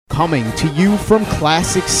Coming to you from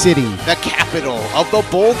Classic City, the capital of the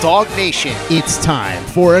Bulldog Nation. It's time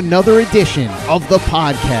for another edition of the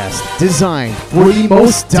podcast designed for the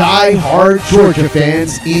most die-hard Georgia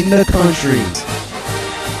fans in the country.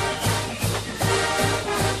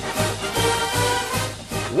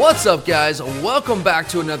 What's up, guys? Welcome back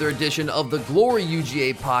to another edition of the Glory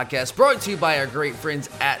UGA podcast, brought to you by our great friends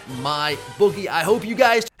at MyBookie. I hope you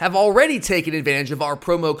guys have already taken advantage of our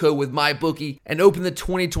promo code with MyBookie and opened the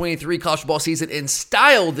 2023 college football season in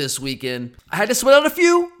style this weekend. I had to sweat out a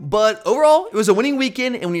few, but overall, it was a winning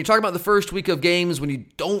weekend, and when you're talking about the first week of games, when you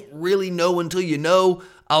don't really know until you know,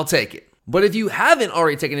 I'll take it. But if you haven't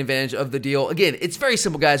already taken advantage of the deal, again, it's very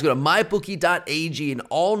simple, guys. Go to mybookie.ag, and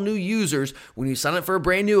all new users, when you sign up for a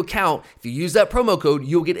brand new account, if you use that promo code,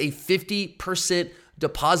 you'll get a 50%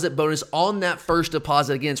 deposit bonus on that first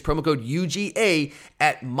deposit. Again, it's promo code UGA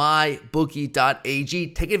at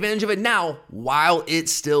mybookie.ag. Take advantage of it now while it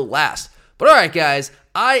still lasts. But all right, guys,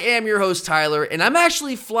 I am your host, Tyler, and I'm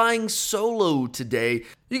actually flying solo today.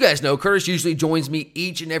 You guys know Curtis usually joins me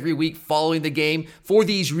each and every week following the game for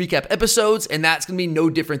these recap episodes, and that's going to be no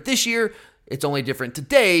different this year. It's only different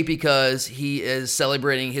today because he is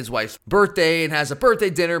celebrating his wife's birthday and has a birthday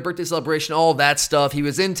dinner, birthday celebration, all that stuff. He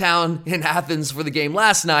was in town in Athens for the game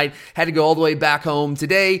last night, had to go all the way back home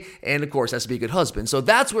today, and of course has to be a good husband. So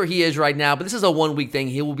that's where he is right now, but this is a one-week thing.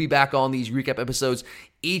 He will be back on these recap episodes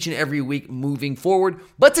each and every week moving forward.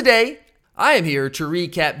 But today, I am here to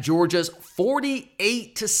recap Georgia's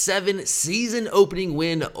 48-7 season opening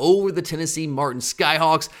win over the Tennessee Martin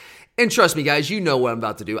Skyhawks. And trust me, guys, you know what I'm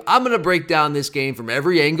about to do. I'm going to break down this game from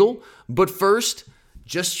every angle. But first,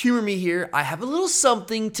 just humor me here. I have a little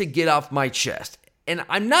something to get off my chest. And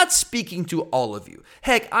I'm not speaking to all of you.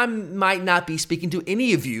 Heck, I might not be speaking to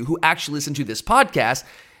any of you who actually listen to this podcast.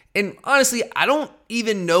 And honestly, I don't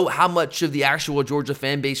even know how much of the actual Georgia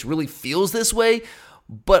fan base really feels this way.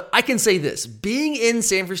 But I can say this. Being in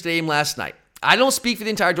Sanford Stadium last night, I don't speak for the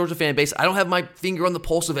entire Georgia fan base. I don't have my finger on the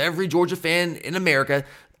pulse of every Georgia fan in America.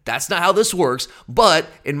 That's not how this works, but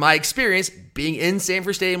in my experience, being in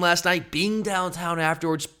Sanford Stadium last night, being downtown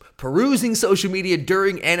afterwards, perusing social media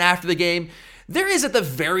during and after the game, there is at the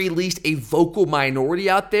very least a vocal minority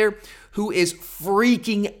out there who is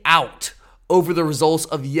freaking out over the results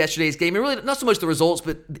of yesterday's game. And really, not so much the results,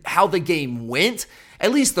 but how the game went,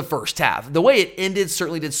 at least the first half. The way it ended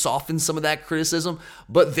certainly did soften some of that criticism,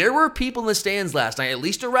 but there were people in the stands last night, at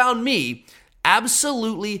least around me,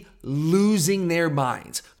 absolutely losing their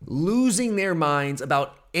minds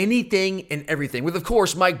about anything and everything, with, of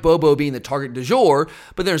course, Mike Bobo being the target du jour,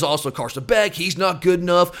 but there's also Carson Beck. He's not good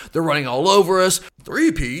enough. They're running all over us.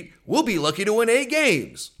 Three-peat, we'll be lucky to win 8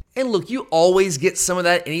 games. And look, you always get some of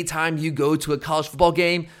that anytime you go to a college football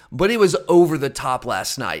game, but it was over the top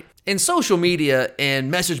last night. And social media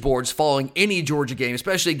and message boards following any Georgia game,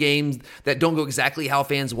 especially games that don't go exactly how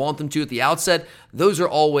fans want them to at the outset, those are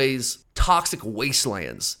always toxic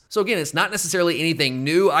wastelands. So again, it's not necessarily anything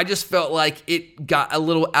new. I just felt like it got a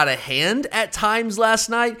little out of hand at times last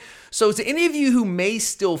night. So to any of you who may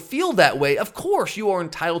still feel that way, of course you are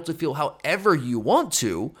entitled to feel however you want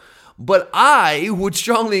to, but I would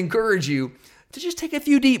strongly encourage you to just take a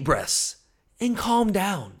few deep breaths and calm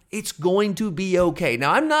down. It's going to be okay.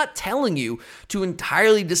 Now, I'm not telling you to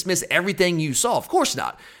entirely dismiss everything you saw. Of course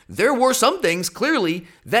not. There were some things, clearly,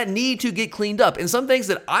 that need to get cleaned up, and some things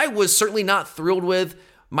that I was certainly not thrilled with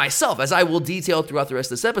myself, as I will detail throughout the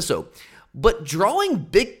rest of this episode. But drawing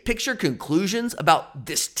big picture conclusions about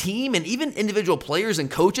this team and even individual players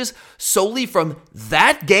and coaches solely from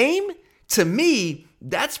that game, to me,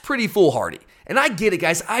 that's pretty foolhardy. And I get it,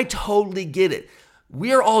 guys. I totally get it.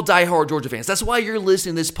 We are all diehard Georgia fans. That's why you're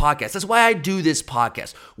listening to this podcast. That's why I do this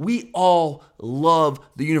podcast. We all love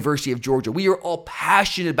the University of Georgia. We are all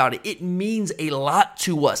passionate about it. It means a lot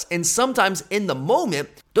to us. And sometimes in the moment,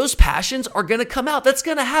 those passions are going to come out. That's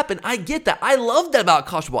going to happen. I get that. I love that about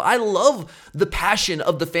college football. I love the passion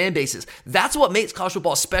of the fan bases. That's what makes college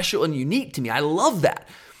football special and unique to me. I love that.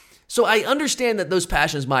 So I understand that those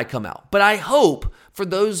passions might come out. But I hope for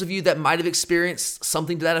those of you that might have experienced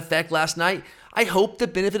something to that effect last night, I hope the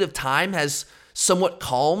benefit of time has somewhat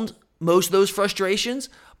calmed most of those frustrations.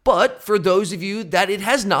 But for those of you that it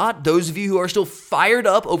has not, those of you who are still fired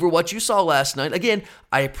up over what you saw last night, again,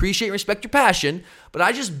 I appreciate and respect your passion, but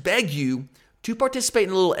I just beg you to participate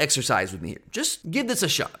in a little exercise with me here. Just give this a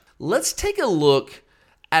shot. Let's take a look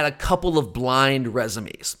at a couple of blind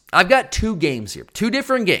resumes. I've got 2 games here, 2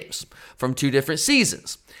 different games from 2 different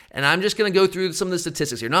seasons. And I'm just going to go through some of the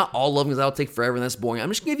statistics here. Not all of them because that'll take forever and that's boring. I'm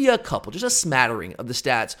just going to give you a couple, just a smattering of the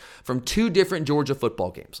stats from 2 different Georgia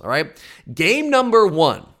football games, all right? Game number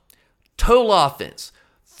 1, total offense,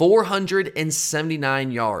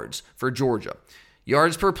 479 yards for Georgia.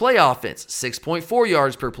 Yards per play offense, 6.4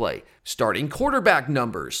 yards per play. Starting quarterback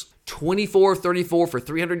numbers, 24 34 for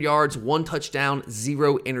 300 yards, 1 touchdown,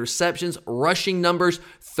 0 interceptions. Rushing numbers,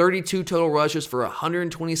 32 total rushes for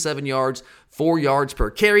 127 yards, 4 yards per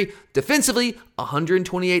carry. Defensively,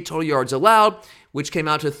 128 total yards allowed, which came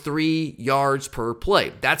out to 3 yards per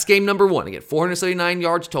play. That's game number one. Again, 479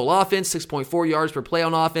 yards total offense, 6.4 yards per play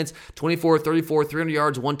on offense, 24 34, 300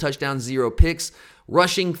 yards, 1 touchdown, 0 picks.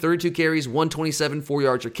 Rushing, 32 carries, 127, 4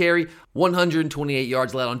 yards per carry, 128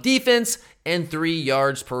 yards allowed on defense, and 3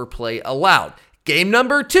 yards per play allowed. Game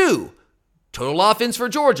number two, total offense for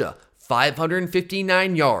Georgia,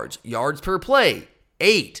 559 yards. Yards per play,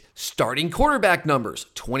 8. Starting quarterback numbers,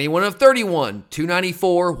 21 of 31,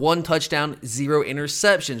 294, 1 touchdown, 0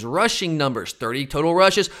 interceptions. Rushing numbers, 30 total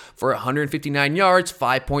rushes for 159 yards,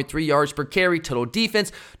 5.3 yards per carry. Total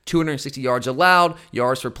defense, 260 yards allowed.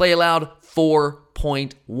 Yards per play allowed,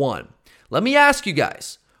 4.1. Let me ask you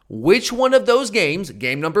guys, which one of those games,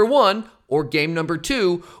 game number one or game number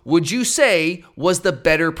two, would you say was the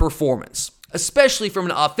better performance? Especially from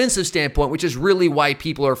an offensive standpoint, which is really why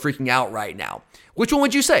people are freaking out right now. Which one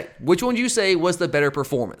would you say? Which one would you say was the better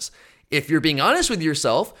performance? If you're being honest with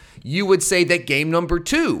yourself, you would say that game number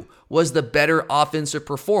two was the better offensive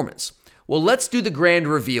performance. Well, let's do the grand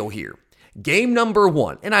reveal here. Game number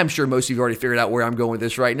one, and I'm sure most of you already figured out where I'm going with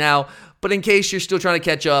this right now, but in case you're still trying to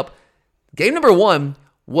catch up, game number one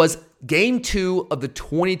was game two of the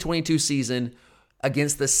 2022 season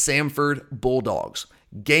against the Samford Bulldogs.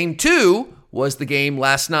 Game two was the game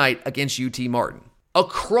last night against UT Martin.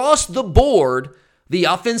 Across the board, the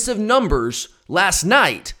offensive numbers last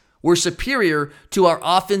night were superior to our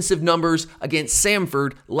offensive numbers against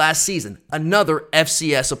Samford last season, another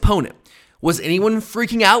FCS opponent. Was anyone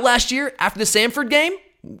freaking out last year after the Samford game?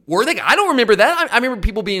 Were they? I don't remember that. I remember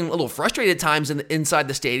people being a little frustrated at times inside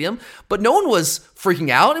the stadium, but no one was freaking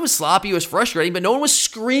out. It was sloppy, it was frustrating, but no one was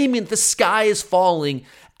screaming, the sky is falling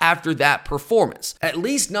after that performance. At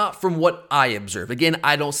least not from what I observed. Again,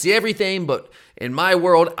 I don't see everything, but in my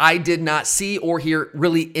world, I did not see or hear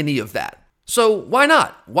really any of that. So why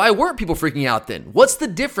not? Why weren't people freaking out then? What's the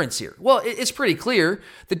difference here? Well, it's pretty clear.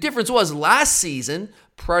 The difference was last season,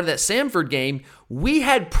 prior to that Samford game, we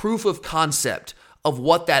had proof of concept of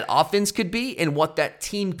what that offense could be and what that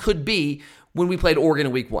team could be when we played Oregon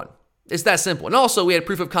in week one. It's that simple. And also, we had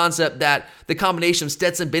proof of concept that the combination of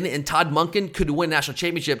Stetson Bennett and Todd Monken could win a national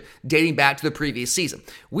championship dating back to the previous season.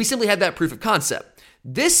 We simply had that proof of concept.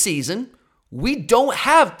 This season, we don't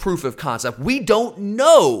have proof of concept. We don't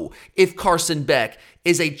know if Carson Beck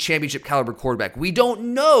is a championship caliber quarterback. We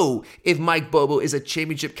don't know if Mike Bobo is a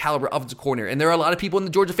championship caliber offensive coordinator. And there are a lot of people in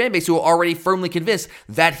the Georgia fan base who are already firmly convinced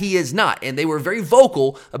that he is not. And they were very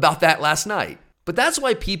vocal about that last night. But that's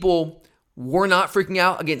why people were not freaking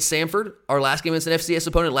out against Samford, our last game against an FCS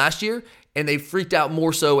opponent last year. And they freaked out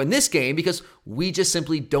more so in this game because we just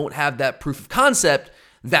simply don't have that proof of concept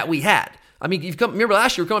that we had. I mean, remember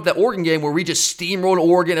last year, we come up that Oregon game where we just steamrolled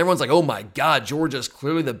Oregon. Everyone's like, oh my God, Georgia's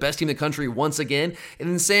clearly the best team in the country once again. And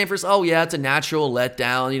then Samford's, oh yeah, it's a natural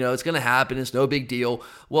letdown. It's going to happen. It's no big deal.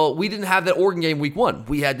 Well, we didn't have that Oregon game week one.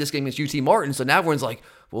 We had this game against UT Martin. So now everyone's like,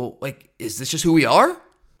 well, is this just who we are?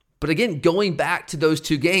 But again, going back to those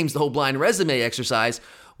two games, the whole blind resume exercise,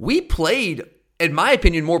 we played, in my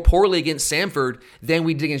opinion, more poorly against Samford than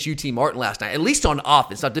we did against UT Martin last night, at least on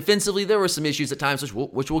offense. Now, defensively, there were some issues at times,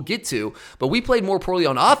 which we'll get to, but we played more poorly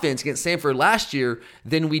on offense against Samford last year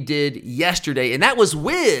than we did yesterday, and that was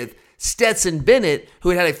with Stetson Bennett, who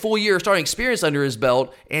had a full year of starting experience under his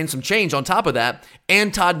belt and some change on top of that,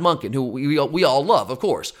 and Todd Monken, who we all love, of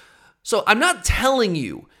course. So I'm not telling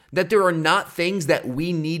you that there are not things that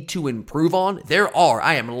we need to improve on. There are.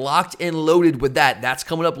 I am locked and loaded with that. That's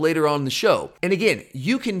coming up later on in the show. And again,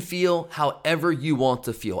 you can feel however you want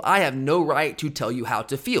to feel. I have no right to tell you how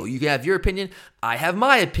to feel. You can have your opinion. I have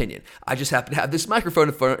my opinion. I just happen to have this microphone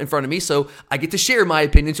in front of me, so I get to share my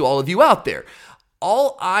opinion to all of you out there.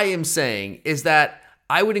 All I am saying is that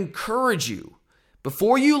I would encourage you,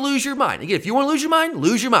 before you lose your mind, again, if you want to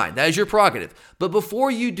lose your mind. That is your prerogative. But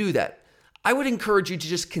before you do that, I would encourage you to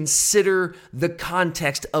just consider the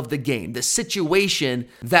context of the game, the situation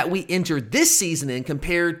that we entered this season in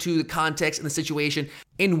compared to the context and the situation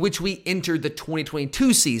in which we entered the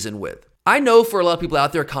 2022 season with. I know for a lot of people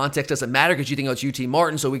out there, context doesn't matter because you think, it's UT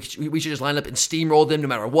Martin, so we should just line up and steamroll them no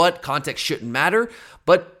matter what. Context shouldn't matter,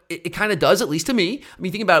 but it kind of does, at least to me. I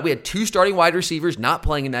mean, think about it. We had 2 starting wide receivers not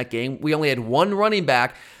playing in that game. We only had 1 running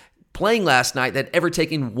back playing last night that ever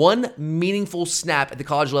taken 1 meaningful snap at the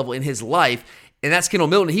college level in his life, And that's Kendall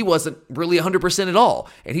Milton. He wasn't really 100% at all.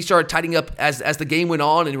 And he started tightening up as the game went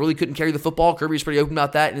on and really couldn't carry the football. Kirby was pretty open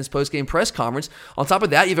about that in his post-game press conference. On top of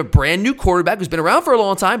that, you have a brand new quarterback who's been around for a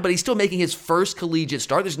long time, but he's still making his first collegiate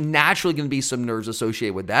start. There's naturally going to be some nerves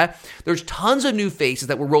associated with that. There's tons of new faces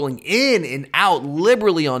that we're rolling in and out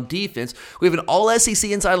liberally on defense. We have an all-SEC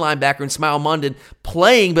inside linebacker in Smile Munden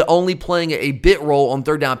playing, but only playing a bit role on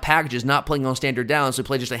third down packages, not playing on standard downs, so he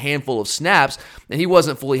played just a handful of snaps, and he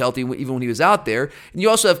wasn't fully healthy even when he was out there. And you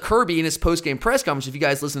also have Kirby in his post-game press conference, if you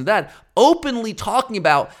guys listen to that, openly talking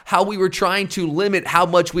about how we were trying to limit how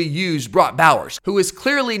much we used Brock Bowers, who is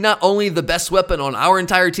clearly not only the best weapon on our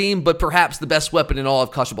entire team, but perhaps the best weapon in all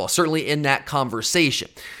of college football, certainly in that conversation.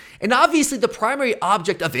 And obviously the primary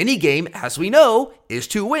object of any game, as we know, is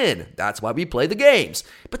to win. That's why we play the games.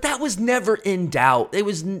 But that was never in doubt. There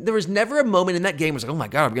was never a moment in that game where it was like, oh my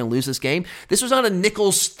God, are we going to lose this game? This was not a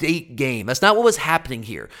Nicholls State game. That's not what was happening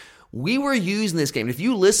here. We were using this game. If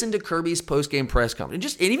you listened to Kirby's post-game press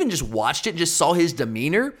conference and even just watched it and just saw his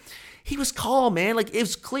demeanor, he was calm, man. Like, it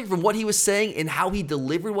was clear from what he was saying and how he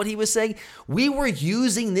delivered what he was saying. We were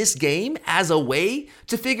using this game as a way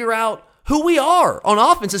to figure out who we are on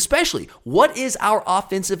offense, especially. What is our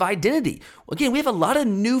offensive identity? Again, we have a lot of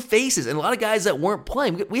new faces and a lot of guys that weren't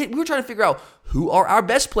playing. We were trying to figure out who are our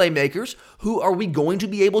best playmakers, who are we going to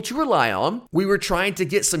be able to rely on. We were trying to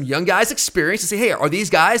get some young guys experience to say, hey, are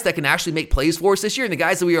these guys that can actually make plays for us this year? And the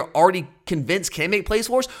guys that we are already convinced can make plays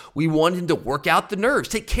for us, we wanted to work out the nerves,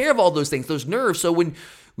 take care of all those things, those nerves. So when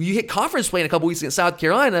you hit conference play in a couple weeks against South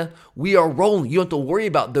Carolina, we are rolling. You don't have to worry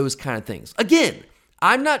about those kind of things. Again,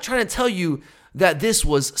 I'm not trying to tell you that this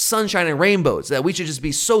was sunshine and rainbows, that we should just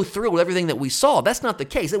be so thrilled with everything that we saw. That's not the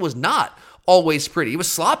case. It was not always pretty. It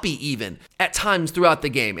was sloppy even at times throughout the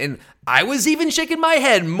game. And I was even shaking my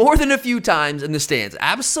head more than a few times in the stands.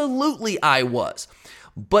 Absolutely I was.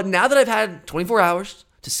 But now that I've had 24 hours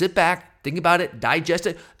to sit back, think about it, digest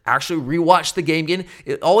it, actually rewatch the game again,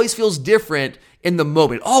 it always feels different in the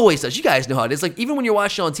moment. It always does. You guys know how it is. Like, even when you're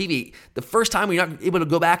watching on TV, the first time when you're not able to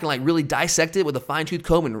go back and like really dissect it with a fine-tooth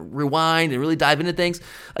comb and rewind and really dive into things,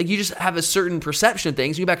 like, you just have a certain perception of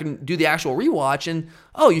things. You go back and do the actual rewatch and,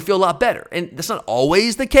 oh, you feel a lot better. And that's not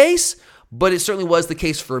always the case, but it certainly was the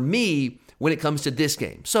case for me when it comes to this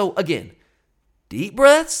game. So again, deep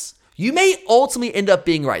breaths. You may ultimately end up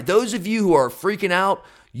being right. Those of you who are freaking out,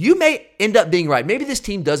 you may end up being right. Maybe this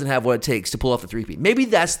team doesn't have what it takes to pull off the three-peat. Maybe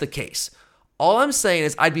that's the case. All I'm saying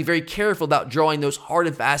is I'd be very careful about drawing those hard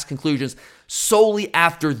and fast conclusions solely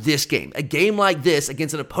after this game. A game like this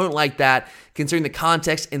against an opponent like that, considering the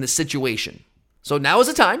context and the situation. So now is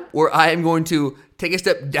the time where I am going to take a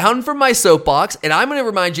step down from my soapbox, and I'm going to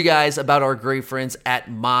remind you guys about our great friends at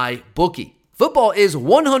MyBookie. Football is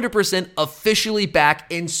 100% officially back,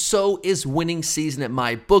 and so is winning season at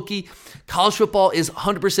MyBookie. College football is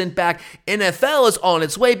 100% back. NFL is on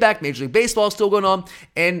its way back. Major League Baseball is still going on.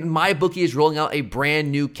 And MyBookie is rolling out a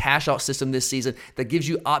brand new cash-out system this season that gives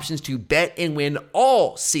you options to bet and win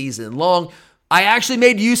all season long. I actually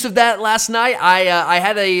made use of that last night. I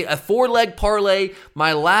had a four-leg parlay.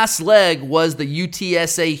 My last leg was the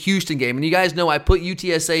UTSA Houston game. And you guys know I put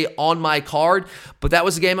UTSA on my card, but that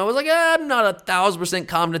was a game I was like, I'm not 1,000%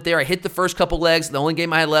 confident there. I hit the first couple legs. The only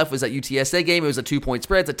game I had left was that UTSA game. It was a 2-point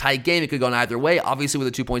spread. It's a tight game. It could have gone either way, obviously with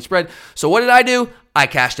a 2-point spread. So what did I do? I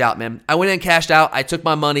cashed out, man. I went in and cashed out. I took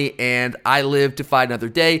my money, and I lived to fight another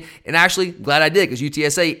day. And actually, glad I did, because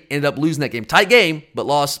UTSA ended up losing that game. Tight game, but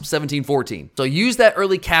lost 17-14. So use that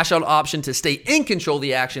early cash out option to stay in control of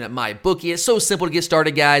the action at MyBookie. It's so simple to get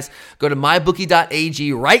started, guys. Go to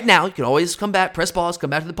mybookie.ag right now. You can always come back, press pause,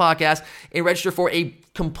 come back to the podcast, and register for a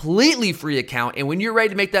completely free account. And when you're ready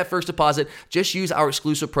to make that first deposit, just use our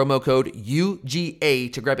exclusive promo code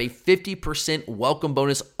UGA to grab a 50% welcome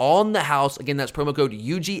bonus on the house. Again, that's promo code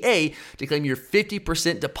UGA to claim your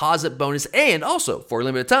 50% deposit bonus, and also for a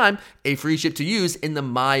limited time, a free ship to use in the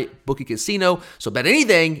MyBookie casino. So bet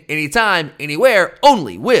anything, anytime, anywhere,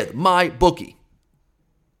 only with MyBookie.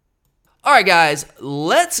 All right, guys,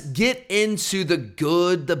 let's get into the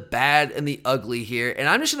good, the bad, and the ugly here. And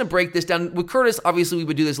I'm just going to break this down. With Curtis, obviously, we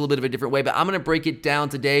would do this a little bit of a different way, but I'm going to break it down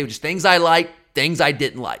today with just things I like, things I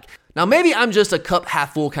didn't like. Now, maybe I'm just a cup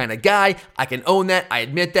half full kind of guy. I can own that. I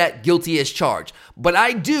admit that. Guilty as charged. But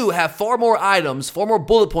I do have far more items, far more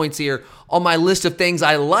bullet points here on my list of things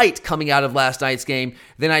I liked coming out of last night's game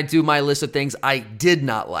than I do my list of things I did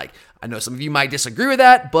not like. I know some of you might disagree with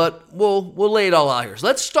that, but we'll lay it all out here. So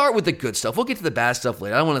let's start with the good stuff. We'll get to the bad stuff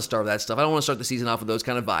later. I don't want to start with that stuff. I don't want to start the season off with those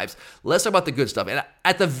kind of vibes. Let's talk about the good stuff. And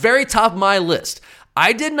at the very top of my list,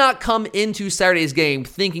 I did not come into Saturday's game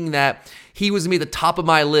thinking that he was going to be the top of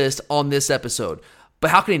my list on this episode. But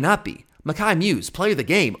how can he not be? Mekhi Muse, player of the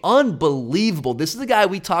game. Unbelievable. This is the guy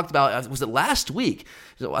we talked about, was it last week?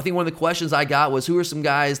 So I think one of the questions I got was, who are some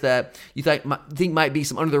guys that you think might be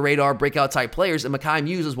some under-the-radar breakout type players? And Mekhi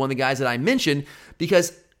Muse is one of the guys that I mentioned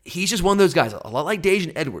because he's just one of those guys, a lot like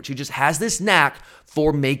Daijun Edwards, who just has this knack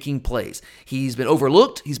for making plays. He's been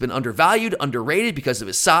overlooked, he's been undervalued, underrated because of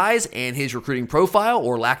his size and his recruiting profile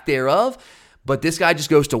or lack thereof. But this guy just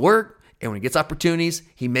goes to work, and when he gets opportunities,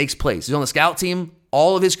 he makes plays. He's on the scout team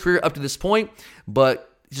all of his career up to this point,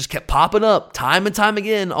 but he just kept popping up time and time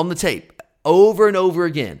again on the tape, over and over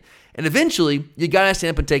again. And eventually, you got to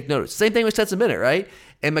stand up and take notice. Same thing with Stetson Bennett, right?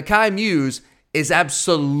 And Mekhi Muse is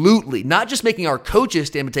absolutely not just making our coaches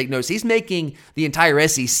stand up and take notice. He's making the entire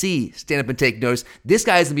SEC stand up and take notice. This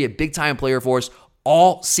guy is going to be a big-time player for us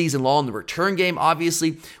all season long. The return game,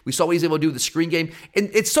 obviously. We saw what he's able to do with the screen game. And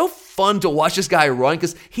it's so fun to watch this guy run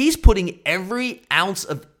because he's putting every ounce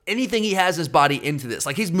of anything he has his body into this.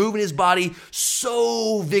 Like, he's moving his body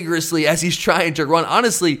so vigorously as he's trying to run.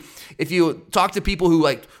 Honestly, if you talk to people who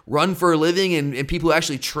like run for a living and people who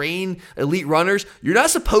actually train elite runners, you're not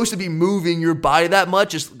supposed to be moving your body that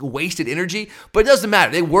much, just wasted energy, but it doesn't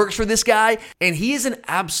matter. It works for this guy, and he is an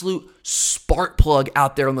absolute spark plug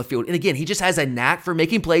out there on the field. And again, he just has a knack for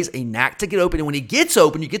making plays, a knack to get open, and when he gets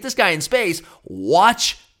open, you get this guy in space,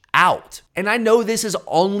 watch out. And I know this is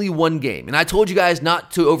only one game, and I told you guys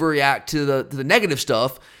not to overreact to the negative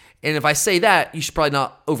stuff. And if I say that, you should probably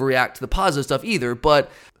not overreact to the positive stuff either.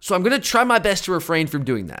 But so I'm going to try my best to refrain from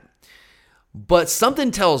doing that. But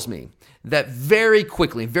something tells me that very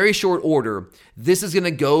quickly, in very short order, this is going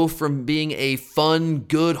to go from being a fun,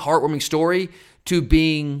 good, heartwarming story to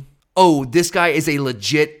being, oh, this guy is a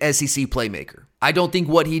legit SEC playmaker. I don't think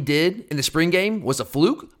what he did in the spring game was a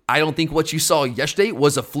fluke. I don't think what you saw yesterday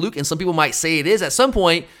was a fluke. And some people might say it is. At some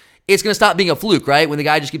point, it's going to stop being a fluke, right? When the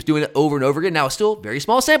guy just keeps doing it over and over again. Now, it's still very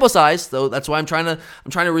small sample size, so that's why I'm trying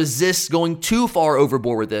to resist going too far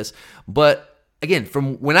overboard with this. But again,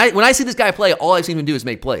 from when I see this guy play, all I've seen him do is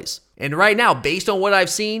make plays. And right now, based on what I've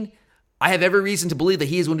seen, I have every reason to believe that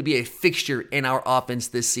he is going to be a fixture in our offense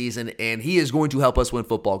this season, and he is going to help us win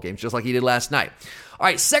football games, just like he did last night. All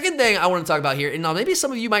right, second thing I want to talk about here, and now maybe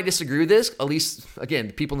some of you might disagree with this, at least,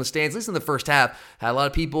 again, people in the stands, at least in the first half, had a lot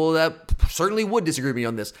of people that certainly would disagree with me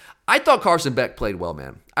on this. I thought Carson Beck played well,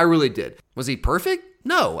 man. I really did. Was he perfect?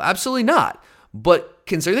 No, absolutely not. But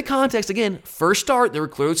considering the context, again, first start, there were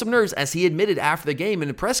clearly some nerves, as he admitted after the game in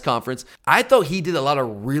the press conference. I thought he did a lot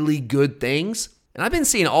of really good things. And I've been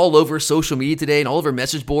seeing all over social media today and all over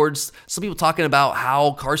message boards, some people talking about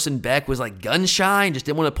how Carson Beck was like gun shy and just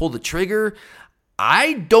didn't want to pull the trigger.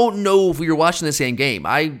 I don't know if we were watching the same game.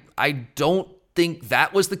 I don't think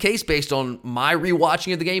that was the case based on my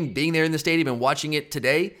rewatching of the game, being there in the stadium and watching it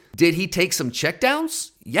today. Did he take some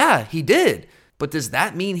checkdowns? Yeah, he did. But does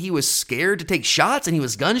that mean he was scared to take shots and he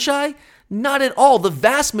was gun shy? Not at all. The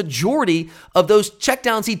vast majority of those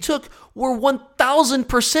checkdowns he took were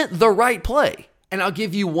 1,000% the right play. And I'll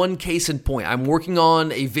give you one case in point. I'm working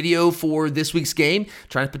on a video for this week's game,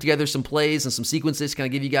 trying to put together some plays and some sequences to kind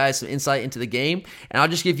of give you guys some insight into the game. And I'll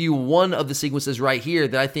just give you one of the sequences right here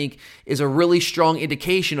that I think is a really strong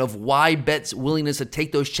indication of why Bett's willingness to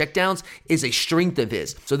take those checkdowns is a strength of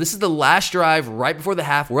his. So this is the last drive right before the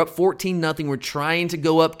half. We're up 14-0. We're trying to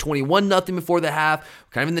go up 21-0 before the half.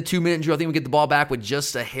 Kind of in the 2-minute drill. I think we get the ball back with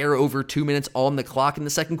just a hair over 2 minutes on the clock in the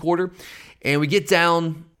second quarter. And we get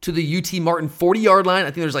down to the UT Martin 40-yard line. I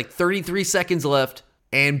think there's like 33 seconds left.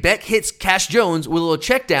 And Beck hits Cash Jones with a little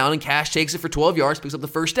check down, and Cash takes it for 12 yards, picks up the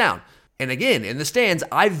first down. And again, in the stands,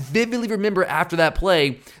 I vividly remember after that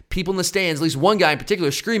play, people in the stands, at least one guy in particular,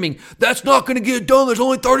 screaming, "That's not going to get done. There's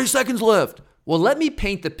only 30 seconds left." Well, let me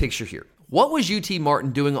paint the picture here. What was UT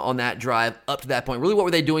Martin doing on that drive up to that point? Really, what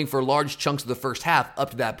were they doing for large chunks of the first half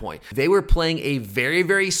up to that point? They were playing a very,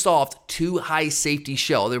 very soft, too high safety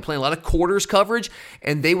shell. They were playing a lot of quarters coverage,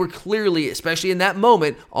 and they were clearly, especially in that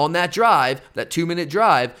moment on that drive, that 2-minute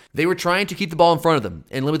drive, they were trying to keep the ball in front of them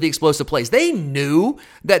and limit the explosive plays. They knew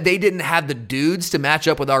that they didn't have the dudes to match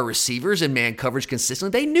up with our receivers in man coverage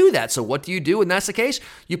consistently. They knew that. So what do you do when that's the case?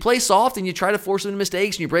 You play soft and you try to force them into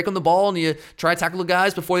mistakes, and you break on the ball and you try to tackle the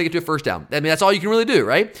guys before they get to a first down. I mean, that's all you can really do,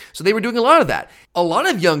 right? So they were doing a lot of that. A lot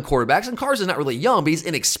of young quarterbacks, and Carson's not really young, but he's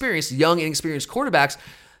inexperienced, young, inexperienced quarterbacks.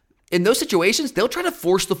 In those situations, they'll try to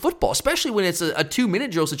force the football, especially when it's a 2-minute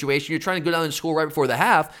drill situation. You're trying to go down and score right before the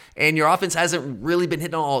half, and your offense hasn't really been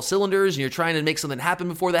hitting on all cylinders, and you're trying to make something happen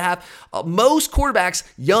before the half. Most quarterbacks,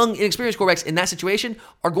 young, inexperienced quarterbacks in that situation,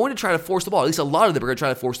 are going to try to force the ball. At least a lot of them are going to try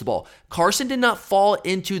to force the ball. Carson did not fall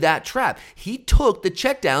into that trap. He took the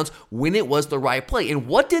checkdowns when it was the right play. And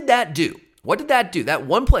what did that do? What did that do? That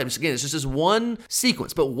one play, again, it's just this one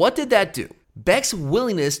sequence, but what did that do? Beck's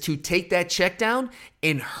willingness to take that check down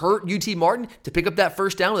and hurt UT Martin to pick up that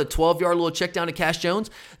first down with a 12-yard little check down to Cash Jones,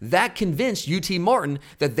 that convinced UT Martin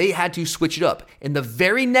that they had to switch it up. In the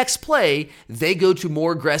very next play, they go to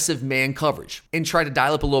more aggressive man coverage and try to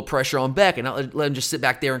dial up a little pressure on Beck and not let him just sit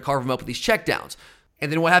back there and carve him up with these check downs.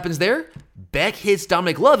 And then what happens there? Beck hits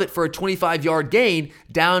Dominic Lovett for a 25-yard gain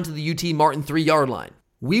down to the UT Martin 3-yard line.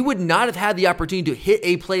 We would not have had the opportunity to hit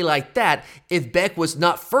a play like that if Beck was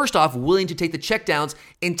not, first off, willing to take the checkdowns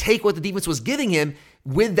and take what the defense was giving him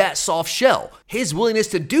with that soft shell. His willingness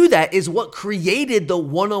to do that is what created the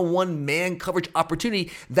one-on-one man coverage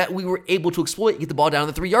opportunity that we were able to exploit and get the ball down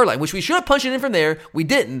the 3-yard line, which we should have punched it in from there. We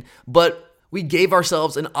didn't, but we gave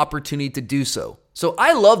ourselves an opportunity to do so. So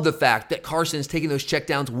I love the fact that Carson is taking those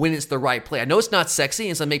checkdowns when it's the right play. I know it's not sexy,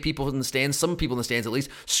 and some people in the stands, some people in the stands at least,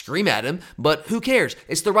 scream at him, but who cares?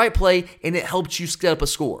 It's the right play, and it helps you set up a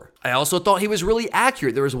score. I also thought he was really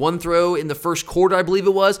accurate. There was one throw in the first quarter, I believe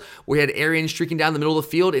it was, where he had Arian streaking down the middle of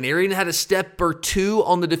the field, and Arian had a step or two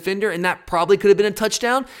on the defender, and that probably could have been a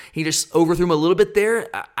touchdown. He just overthrew him a little bit there.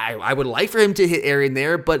 I would like for him to hit Arian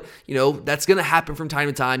there, but that's going to happen from time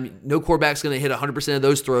to time. No quarterback's going to hit 100% of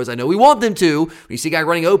those throws. I know we want them to. When you see a guy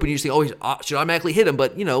running open, you just think, he should automatically hit him.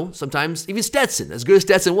 But, sometimes even Stetson, as good as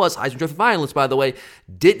Stetson was, Heisman Trophy finalist, by the way,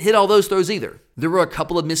 didn't hit all those throws either. There were a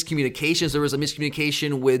couple of miscommunications. There was a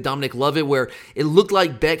miscommunication with Dominic Lovett where it looked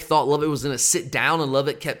like Beck thought Lovett was going to sit down and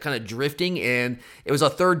Lovett kept kind of drifting, and it was a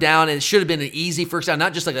third down, and it should have been an easy first down,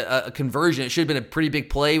 not just like a conversion. It should have been a pretty big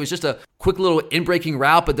play. It was just a quick little in-breaking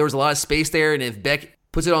route, but there was a lot of space there, and if Beck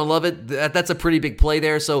puts it on Lovett, that's a pretty big play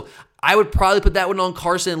there. So I would probably put that one on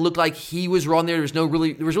Carson. It looked like he was wrong there. There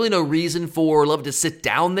was really no reason for Lovett to sit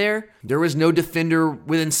down there. There was no defender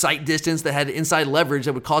within sight distance that had inside leverage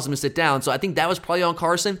that would cause him to sit down. So I think that was probably on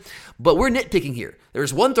Carson. But we're nitpicking here.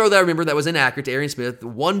 There's one throw that I remember that was inaccurate to Arian Smith,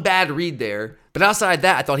 one bad read there. But outside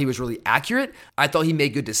that, I thought he was really accurate. I thought he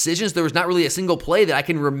made good decisions. There was not really a single play that I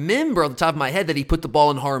can remember off the top of my head that he put the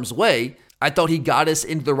ball in harm's way. I thought he got us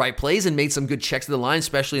into the right plays and made some good checks to the line,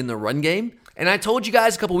 especially in the run game. And I told you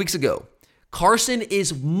guys a couple weeks ago, Carson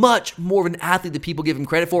is much more of an athlete than people give him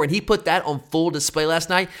credit for, and he put that on full display last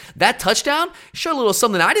night. That touchdown showed a little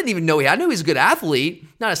something I didn't even know he had. I knew he was a good athlete,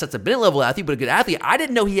 not a Stetson Bennett level athlete, but a good athlete. I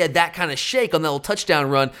didn't know he had that kind of shake on that little touchdown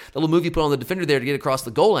run, the little move he put on the defender there to get across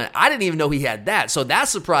the goal line. I didn't even know he had that, so that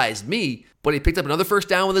surprised me. But he picked up another first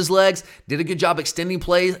down with his legs, did a good job extending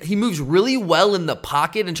plays. He moves really well in the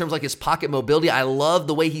pocket in terms of like his pocket mobility. I love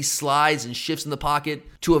the way he slides and shifts in the pocket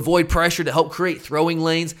to avoid pressure, to help create throwing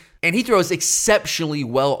lanes. And he throws exceptionally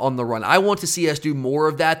well on the run. I want to see us do more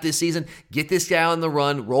of that this season. Get this guy on the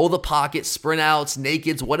run, roll the pocket, sprint outs,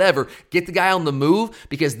 nakeds, whatever. Get the guy on the move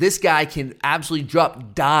because this guy can absolutely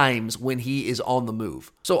drop dimes when he is on the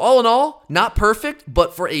move. So all in all, not perfect,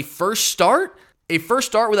 but for a first start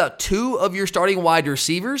without two of your starting wide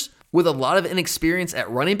receivers with a lot of inexperience at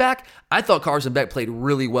running back, I thought Carson Beck played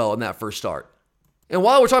really well in that first start. And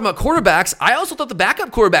while we're talking about quarterbacks, I also thought the backup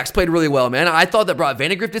quarterbacks played really well, man. I thought that Brock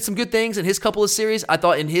Vandagriff did some good things in his couple of series. I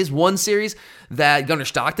thought in his one series that Gunnar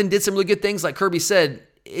Stockton did some really good things. Like Kirby said,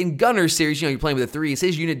 in Gunnar's series, you're playing with the threes.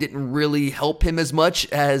 His unit didn't really help him as much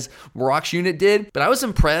as Brock's unit did. But I was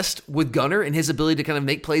impressed with Gunnar and his ability to kind of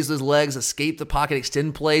make plays with his legs, escape the pocket,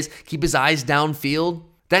 extend plays, keep his eyes downfield.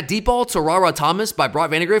 That deep ball to Ra Thomas by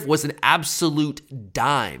Brock Vandagriff was an absolute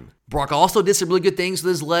dime. Brock also did some really good things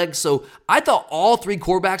with his legs. So I thought all three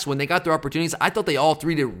quarterbacks, when they got their opportunities, I thought they all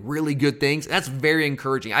three did really good things. And that's very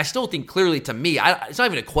encouraging. I still think clearly to me, it's not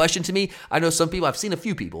even a question to me. I know some people, I've seen a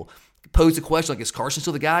few people pose a question like, is Carson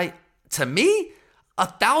still the guy? To me,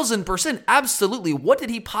 1,000%, absolutely. What did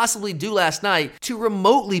he possibly do last night to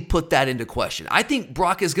remotely put that into question? I think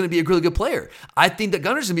Brock is going to be a really good player. I think that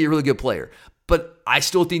Gunnar's going to be a really good player. But I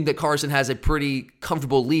still think that Carson has a pretty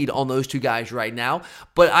comfortable lead on those two guys right now.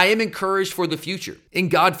 But I am encouraged for the future. And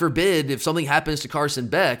God forbid, if something happens to Carson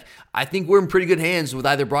Beck, I think we're in pretty good hands with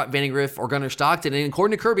either Brock Vandagriff or Gunnar Stockton. And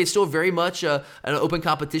according to Kirby, it's still very much an open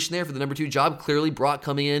competition there for the number 2 job. Clearly, Brock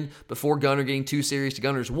coming in before Gunnar getting 2 series to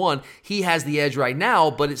Gunnar's 1. He has the edge right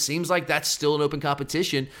now, but it seems like that's still an open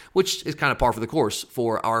competition, which is kind of par for the course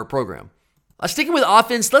for our program. Sticking with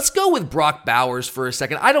offense, let's go with Brock Bowers for a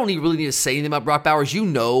second. I don't really need to say anything about Brock Bowers. You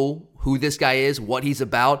know who this guy is, what he's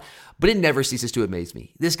about, but it never ceases to amaze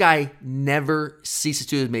me. This guy never ceases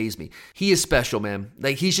to amaze me. He is special, man.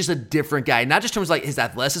 Like, he's just a different guy. Not just in terms of like his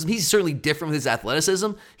athleticism. He's certainly different with his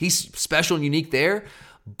athleticism. He's special and unique there.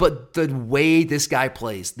 but the way this guy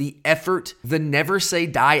plays, the effort, the never say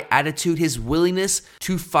die attitude, his willingness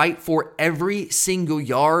to fight for every single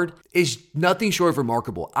yard is nothing short of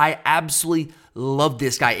remarkable. I absolutely love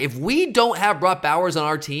this guy. If we don't have Brock Bowers on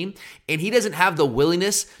our team and he doesn't have the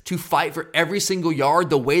willingness to fight for every single yard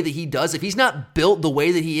the way that he does, if he's not built the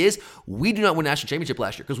way that he is, we do not win national championship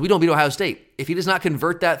last year because we don't beat Ohio State. If he does not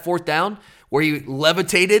convert that fourth down where he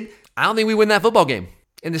levitated, I don't think we win that football game.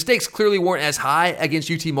 And the stakes clearly weren't as high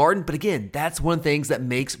against UT Martin, but again, that's one of the things that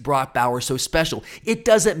makes Brock Bowers so special. It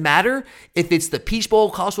doesn't matter if it's the Peach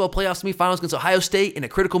Bowl College Football Playoff semifinals against Ohio State in a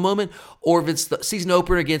critical moment, or if it's the season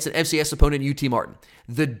opener against an FCS opponent, UT Martin.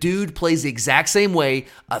 The dude plays the exact same way,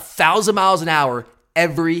 1,000 miles an hour,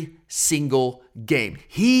 every single game.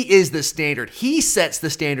 He is the standard. He sets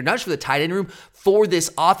the standard, not just for the tight end room, for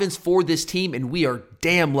this offense, for this team, and we are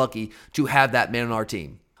damn lucky to have that man on our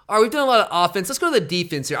team. All right, we've done a lot of offense. Let's go to the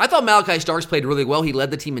defense here. I thought Malachi Starks played really well. He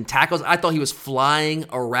led the team in tackles. I thought he was flying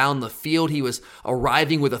around the field. He was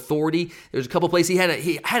arriving with authority. There's a couple plays he had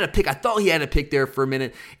a pick. I thought he had a pick there for a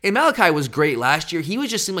minute. And Malachi was great last year. He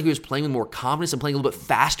just seemed like he was playing with more confidence and playing a little bit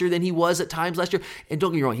faster than he was at times last year. And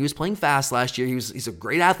don't get me wrong, he was playing fast last year. He's a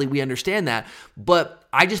great athlete. We understand that. But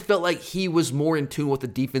I just felt like he was more in tune with what the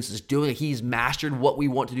defense is doing. He's mastered what we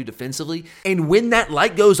want to do defensively. And when that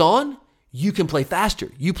light goes on, you can play faster.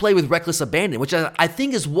 You play with reckless abandon, which I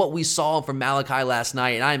think is what we saw from Malachi last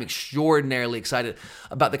night, and I'm extraordinarily excited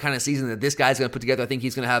about the kind of season that this guy's going to put together. I think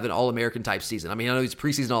he's going to have an All-American type season. I mean, I know he's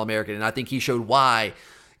preseason All-American, and I think he showed why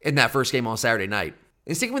in that first game on Saturday night.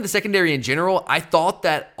 And sticking with the secondary in general, I thought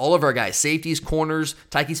that all of our guys, safeties, corners,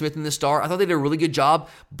 Tyke Smith and the star, I thought they did a really good job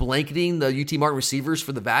blanketing the UT Martin receivers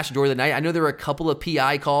for the vast majority of the night. I know there were a couple of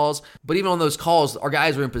PI calls, but even on those calls, our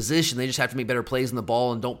guys were in position. They just have to make better plays on the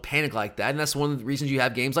ball and don't panic like that. And that's one of the reasons you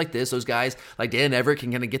have games like this. Those guys like Dan Everett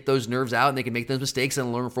can kind of get those nerves out and they can make those mistakes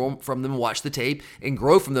and learn from them, watch the tape and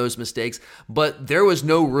grow from those mistakes. But there was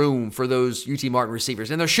no room for those UT Martin receivers.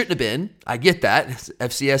 And there shouldn't have been. I get that. It's an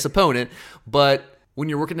FCS opponent. But when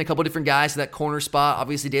you're working a couple different guys in that corner spot,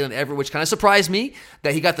 obviously Dalen Everett, which kind of surprised me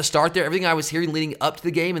that he got the start there. Everything I was hearing leading up to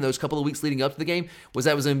the game and those couple of weeks leading up to the game was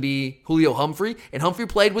that it was going to be Julio Humphrey. And Humphrey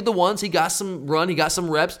played with the ones. He got some run. He got some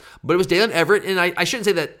reps. But it was Dalen Everett. And I shouldn't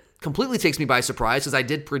say that completely takes me by surprise because I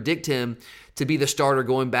did predict him to be the starter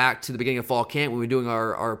going back to the beginning of fall camp when we were doing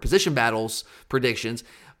our position battles predictions.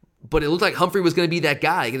 But it looked like Humphrey was going to be that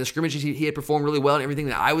guy. In the scrimmages, he had performed really well, and everything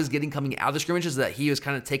that I was getting coming out of the scrimmages, that he was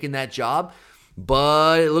kind of taking that job.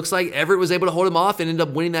 But it looks like Everett was able to hold him off and end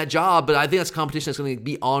up winning that job. But I think that's a competition that's going to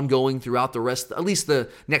be ongoing throughout the rest, at least the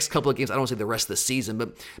next couple of games. I don't want to say the rest of the season,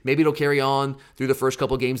 but maybe it'll carry on through the first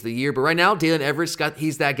couple of games of the year. But right now, Dalen Everett,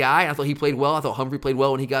 he's that guy. I thought he played well. I thought Humphrey played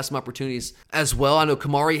well when he got some opportunities as well. I know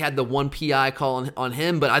Kamari had the one PI call on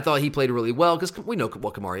him, but I thought he played really well because we know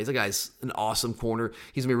what Kamari is. The guy's an awesome corner.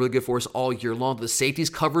 He's going to be really good for us all year long. The safeties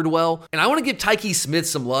covered well. And I want to give Tyke Smith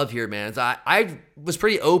some love here, man. I was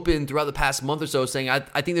pretty open throughout the past month or so saying I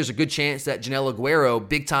think there's a good chance that Janelle Aguero,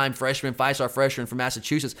 big-time freshman, 5-star freshman from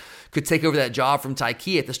Massachusetts, could take over that job from Tyke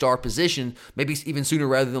at the star position, maybe even sooner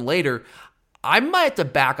rather than later. I might have to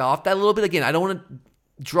back off that a little bit. Again, I don't want to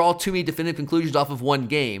draw too many definitive conclusions off of one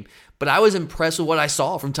game, but I was impressed with what I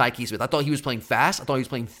saw from Tyke Smith. I thought he was playing fast. I thought he was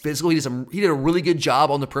playing physical. He did a really good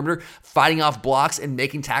job on the perimeter, fighting off blocks and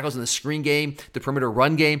making tackles in the screen game, the perimeter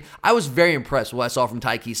run game. I was very impressed with what I saw from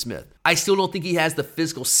Tyke Smith. I still don't think he has the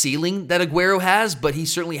physical ceiling that Aguero has, but he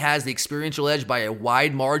certainly has the experiential edge by a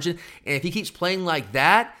wide margin. And if he keeps playing like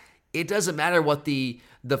that, it doesn't matter what the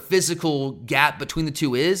physical gap between the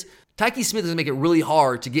two is. Tyke Smith is going to make it really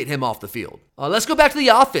hard to get him off the field. Let's go back to the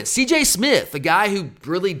offense. C.J. Smith, a guy who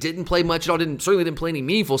really didn't play much at all, certainly didn't play any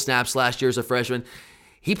meaningful snaps last year as a freshman.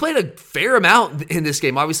 He played a fair amount in this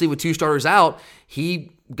game. Obviously, with two starters out,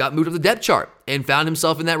 he got moved up the depth chart and found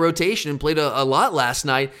himself in that rotation and played a lot last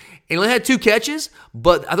night. And he only had 2 catches,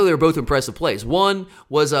 but I thought they were both impressive plays. One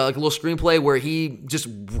was like a little screenplay where he just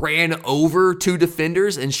ran over 2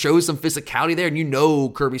 defenders and showed some physicality there. And you know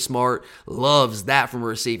Kirby Smart loves that from a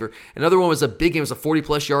receiver. Another one was a big game. It was a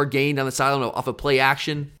 40-plus yard gain down the sideline off of play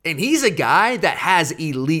action. And he's a guy that has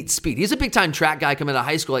elite speed. He's a big-time track guy coming out of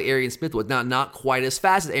high school like Arian Smith was. Not quite as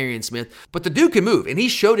fast as Arian Smith, but the dude can move. And he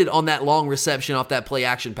showed it on that long reception off that play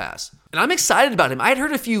action pass. And I'm excited about him. I had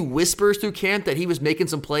heard a few whispers through camp that he was making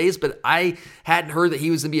some plays, but I hadn't heard that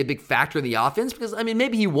he was going to be a big factor in the offense because, I mean,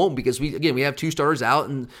 maybe he won't because, we have 2 starters out,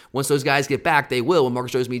 and once those guys get back, they will. When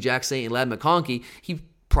Marcus Jones, Jack Saint, and Ladd McConkey, he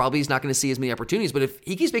probably is not going to see as many opportunities. But if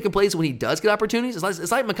he keeps making plays when he does get opportunities,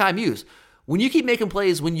 it's like Mekhi Muse. When you keep making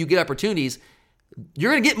plays when you get opportunities,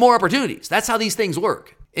 you're going to get more opportunities. That's how these things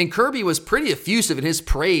work. And Kirby was pretty effusive in his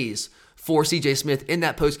praise for CJ Smith in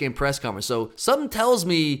that post-game press conference. So something tells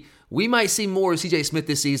me we might see more of CJ Smith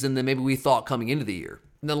this season than maybe we thought coming into the year.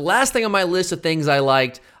 And the last thing on my list of things I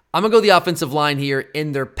liked, I'm going to go the offensive line here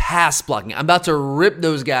in their pass blocking. I'm about to rip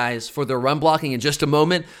those guys for their run blocking in just a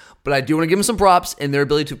moment, but I do want to give them some props in their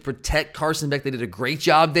ability to protect Carson Beck. They did a great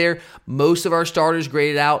job there. Most of our starters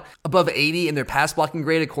graded out above 80 in their pass blocking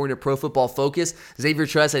grade according to Pro Football Focus. Xavier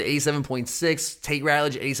Truss at 87.6, Tate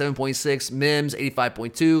Ratledge 87.6, Mims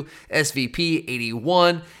 85.2, SVP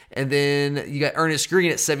 81, and then you got Ernest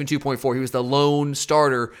Green at 72.4. He was the lone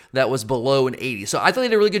starter that was below an 80. So I thought he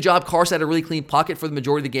did a really good job. Carson had a really clean pocket for the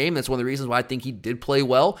majority of the game. That's one of the reasons why I think he did play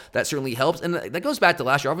well. That certainly helps. And that goes back to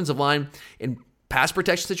last year. Offensive line in pass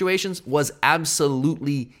protection situations was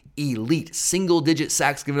absolutely elite. Single-digit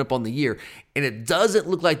sacks given up on the year. And it doesn't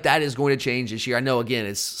look like that is going to change this year. I know, again,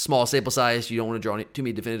 it's small sample size. You don't want to draw too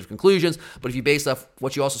many definitive conclusions. But if you base off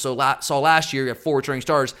what you also saw last year, you have 4 returning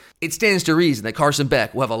starters, it stands to reason that Carson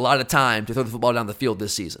Beck will have a lot of time to throw the football down the field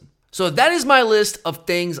this season. So that is my list of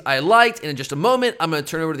things I liked. And in just a moment, I'm going to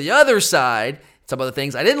turn over to the other side, talk about the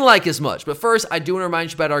things I didn't like as much. But first, I do want to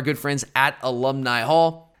remind you about our good friends at Alumni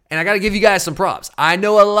Hall. And I got to give you guys some props. I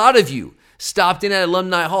know a lot of you stopped in at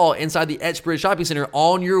Alumni Hall inside the Etchbridge Shopping Center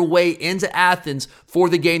on your way into Athens for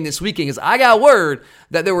the game this weekend, because I got word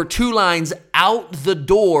that there were 2 lines out the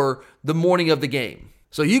door the morning of the game.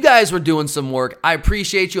 So you guys were doing some work. I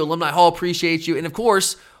appreciate you. Alumni Hall appreciates you. And of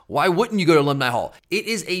course, why wouldn't you go to Alumni Hall? It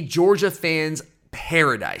is a Georgia fan's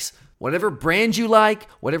paradise. Whatever brand you like,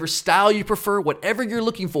 whatever style you prefer, whatever you're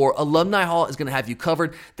looking for, Alumni Hall is going to have you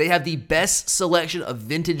covered. They have the best selection of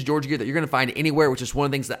vintage Georgia gear that you're going to find anywhere, which is one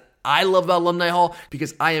of the things that I love about Alumni Hall,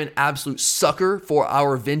 because I am an absolute sucker for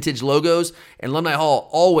our vintage logos, and Alumni Hall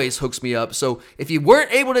always hooks me up. So if you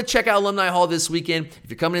weren't able to check out Alumni Hall this weekend,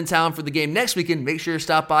 if you're coming in town for the game next weekend, make sure you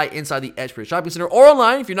stop by inside the Etchbridge Shopping Center or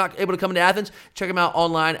online. If you're not able to come into Athens, check them out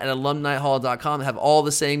online at alumnihall.com. They have all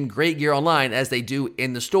the same great gear online as they do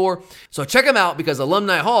in the store. So check them out, because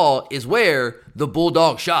Alumni Hall is where the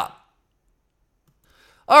Bulldogs shop.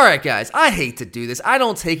 All right, guys, I hate to do this. I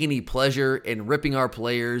don't take any pleasure in ripping our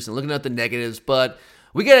players and looking at the negatives, but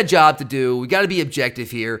we got a job to do. We got to be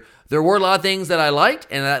objective here. There were a lot of things that I liked,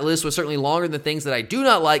 and that list was certainly longer than things that I do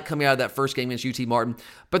not like coming out of that first game against UT Martin,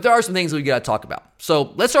 but there are some things that we got to talk about.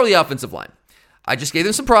 So let's start with the offensive line. I just gave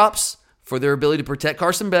them some props for their ability to protect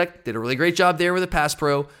Carson Beck. Did a really great job there with a pass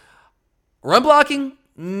pro. Run blocking,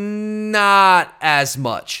 not as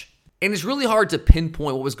much. And it's really hard to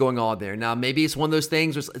pinpoint what was going on there. Now, maybe it's one of those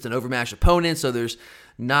things where it's an overmatched opponent, so there's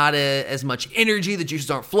not as much energy. The juices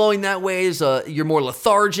aren't flowing that way. So you're more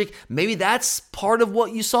lethargic. Maybe that's part of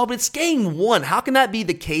what you saw, but it's game 1. How can that be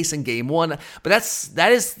the case in game 1? But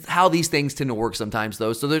that is how these things tend to work sometimes,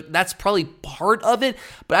 though. So that's probably part of it,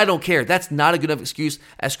 but I don't care. That's not a good enough excuse.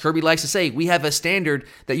 As Kirby likes to say, we have a standard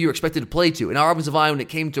that you're expected to play to. And our offensive line, when it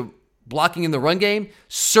came to blocking in the run game,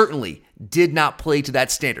 certainly did not play to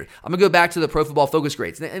that standard. I'm going to go back to the Pro Football Focus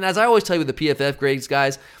grades. And as I always tell you with the PFF grades,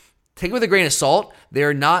 guys, take it with a grain of salt.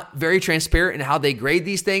 They're not very transparent in how they grade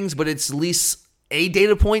these things, but it's at least a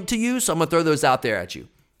data point to use, so I'm going to throw those out there at you.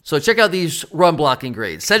 So check out these run blocking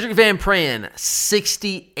grades. Cedric Van Pran,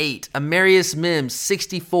 68. Amarius Mims,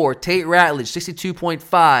 64. Tate Ratledge,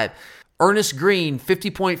 62.5. Ernest Green,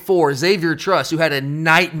 50.4. Xavier Truss, who had a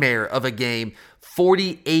nightmare of a game,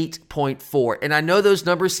 48.4. And I know those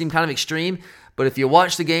numbers seem kind of extreme, but if you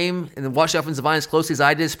watch the game and then watch the offensive line as closely as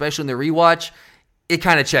I did, especially in the rewatch, it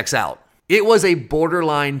kind of checks out. It was a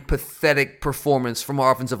borderline pathetic performance from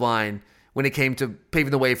our offensive line when it came to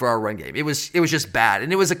paving the way for our run game. It was just bad.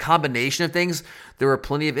 And it was a combination of things. There were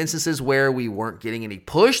plenty of instances where we weren't getting any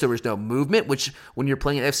push. There was no movement, which when you're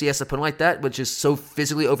playing an FCS opponent like that, which is so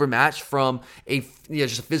physically overmatched from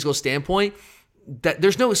just a physical standpoint, that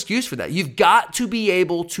there's no excuse for that. You've got to be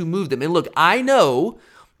able to move them. And look, I know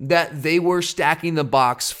that they were stacking the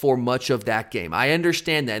box for much of that game. I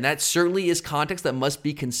understand that, and that certainly is context that must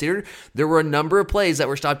be considered. There were a number of plays that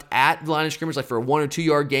were stopped at the line of scrimmage, like for 1 or 2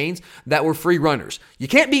 yard gains, that were free runners. You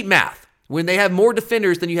can't beat math. When they have more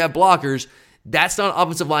defenders than you have blockers, that's not an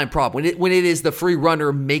offensive line problem when it is the free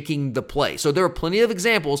runner making the play. So there are plenty of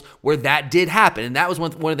examples where that did happen, and that was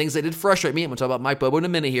one of the things that did frustrate me. I'm going to talk about Mike Bobo in a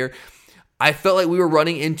minute here. I felt like we were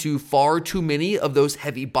running into far too many of those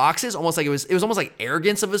heavy boxes, almost like it was almost like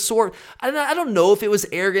arrogance of a sort. I don't know if it was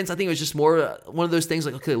arrogance. I think it was just more one of those things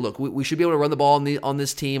like, okay, look, we should be able to run the ball on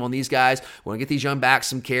this team, on these guys. We want to get these young backs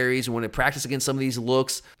some carries. We want to practice against some of these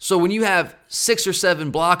looks. So when you have 6 or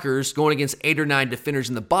 7 blockers going against 8 or 9 defenders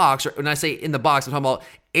in the box, or when I say in the box, I'm talking about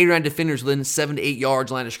 8 or 9 defenders within 7 to 8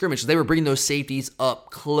 yards line of scrimmage. So they were bringing those safeties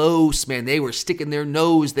up close, man. They were sticking their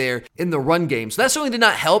nose there in the run game. So that certainly did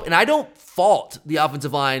not help. And I don't fault the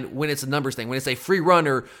offensive line when it's a numbers thing. When it's a free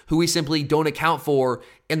runner who we simply don't account for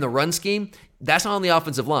in the run scheme, that's not on the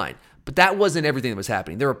offensive line. But that wasn't everything that was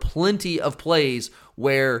happening. There were plenty of plays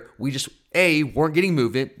where we just, A, weren't getting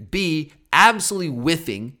movement, B, absolutely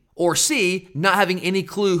whiffing, or C, not having any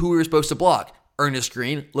clue who we were supposed to block. Ernest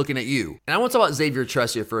Green, looking at you. And I want to talk about Xavier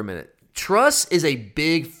Truss here for a minute. Truss is a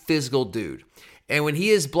big physical dude. And when he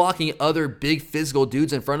is blocking other big physical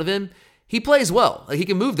dudes in front of him, he plays well. Like, he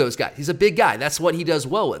can move those guys. He's a big guy. That's what he does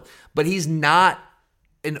well with. But he's not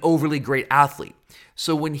an overly great athlete.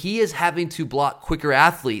 So when he is having to block quicker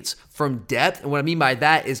athletes from depth, and what I mean by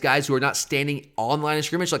that is guys who are not standing on the line of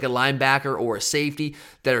scrimmage, like a linebacker or a safety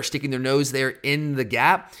that are sticking their nose there in the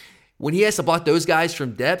gap, when he has to block those guys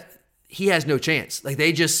from depth, he has no chance. Like,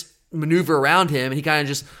 they just maneuver around him and he kind of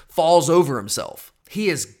just falls over himself. He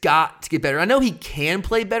has got to get better. I know he can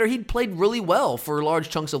play better. He played really well for large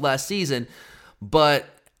chunks of last season, but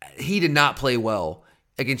he did not play well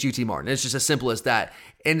against UT Martin. It's just as simple as that.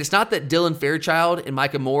 And it's not that Dylan Fairchild and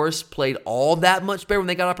Micah Morris played all that much better when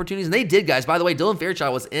they got opportunities. And they did, guys. By the way, Dylan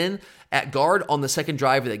Fairchild was in at guard on the second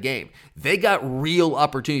drive of the game. They got real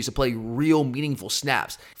opportunities to play real meaningful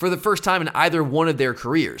snaps for the first time in either one of their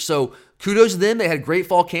careers. So kudos to them. They had great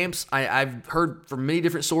fall camps. I've heard from many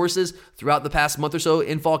different sources throughout the past month or so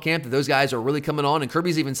in fall camp that those guys are really coming on. And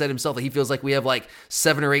Kirby's even said himself that he feels like we have like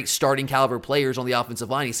 7 or 8 starting caliber players on the offensive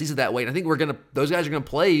line. He sees it that way. And I think those guys are going to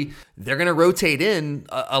play. They're going to rotate in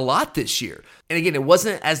a lot this year. And again, it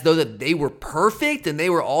wasn't as though that they were perfect and they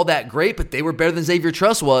were all that great, but they were better than Xavier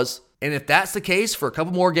Truss was. And if that's the case for a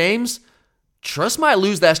couple more games, Truss might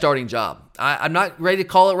lose that starting job. I'm not ready to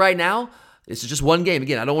call it right now. This is just one game.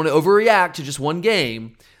 Again, I don't want to overreact to just one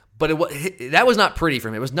game, but that was not pretty for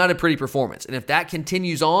him. It was not a pretty performance. And if that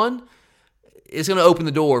continues on, it's going to open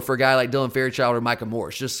the door for a guy like Dylan Fairchild or Micah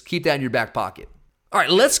Morris. Just keep that in your back pocket. All right,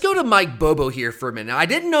 let's go to Mike Bobo here for a minute. Now, I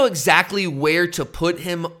didn't know exactly where to put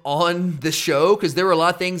him on the show because there were a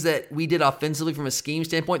lot of things that we did offensively from a scheme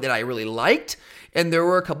standpoint that I really liked, and there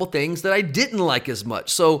were a couple things that I didn't like as much.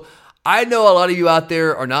 So I know a lot of you out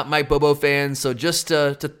there are not Mike Bobo fans, so just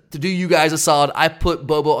to do you guys a solid, I put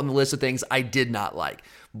Bobo on the list of things I did not like,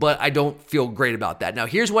 but I don't feel great about that. Now,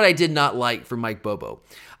 here's what I did not like from Mike Bobo.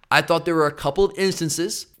 I thought there were a couple of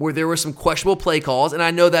instances where there were some questionable play calls, and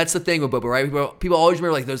I know that's the thing with Bobo, right? People always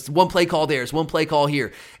remember, like, there's one play call there, there's one play call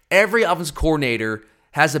here. Every offensive coordinator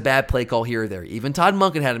has a bad play call here or there. Even Todd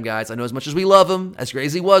Monken had him, guys. I know as much as we love him, as great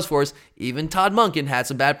as he was for us, even Todd Monken had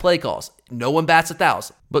some bad play calls. No one bats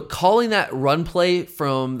 1,000. But calling that run play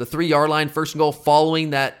from the 3-yard line, first and goal, following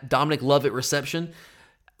that Dominic Lovett reception,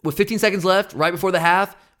 with 15 seconds left, right before the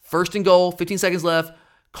half, first and goal, 15 seconds left,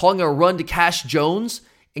 calling a run to Cash Jones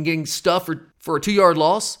and getting stuffed for a 2-yard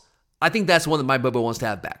loss, I think that's one that Mike Bobo wants to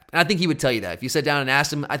have back. And I think he would tell you that. If you sat down and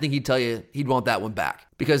asked him, I think he'd tell you he'd want that one back.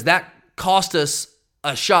 Because that cost us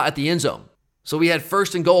a shot at the end zone. So we had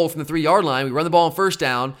first and goal from the 3-yard line. We run the ball on first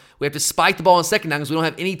down. We have to spike the ball on second down because we don't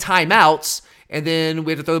have any timeouts. And then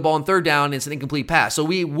we have to throw the ball on third down and it's an incomplete pass. So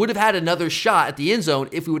we would have had another shot at the end zone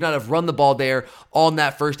if we would not have run the ball there on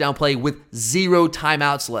that first down play with 0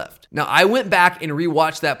 timeouts left. Now, I went back and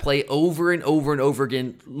rewatched that play over and over and over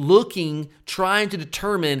again, trying to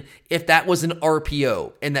determine if that was an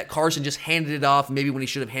RPO and that Carson just handed it off maybe when he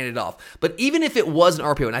should have handed it off. But even if it was an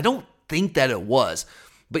RPO, and I don't think that it was,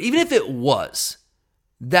 but even if it was,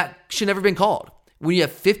 that should never have been called. When you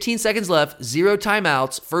have 15 seconds left, 0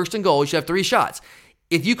 timeouts, first and goal, you should have 3 shots.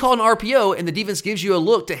 If you call an RPO and the defense gives you a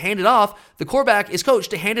look to hand it off, the quarterback is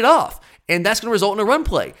coached to hand it off, and that's going to result in a run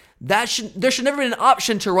play. There should never be an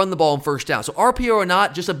option to run the ball on first down. So RPO or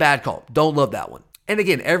not, just a bad call. Don't love that one. And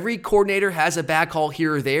again, every coordinator has a bad call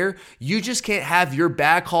here or there. You just can't have your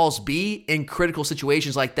bad calls be in critical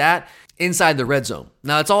situations like that inside the red zone.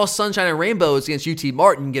 Now, it's all sunshine and rainbows against UT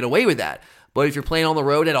Martin. You can get away with that. But if you're playing on the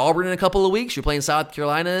road at Auburn in a couple of weeks, you're playing South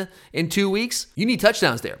Carolina in 2 weeks, you need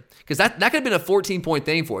touchdowns there. Because that could have been a 14-point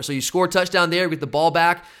thing for us. So you score a touchdown there, get the ball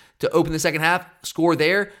back to open the second half, score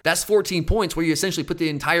there. That's 14 points where you essentially put the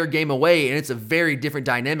entire game away, and it's a very different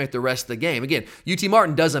dynamic the rest of the game. Again, UT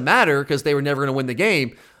Martin doesn't matter because they were never going to win the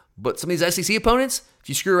game. But some of these SEC opponents, if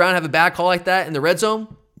you screw around and have a bad call like that in the red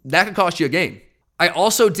zone, that could cost you a game. I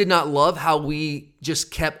also did not love how we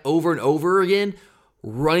just kept over and over again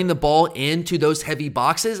running the ball into those heavy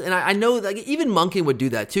boxes. And I know that even Monken would do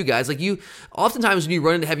that too, guys. Like, you, oftentimes when you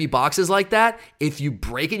run into heavy boxes like that, if you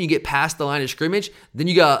break it and you get past the line of scrimmage, then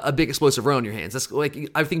you got a big explosive run on your hands. That's like,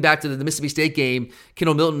 I think back to the Mississippi State game,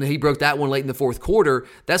 Kendall Milton, he broke that one late in the fourth quarter.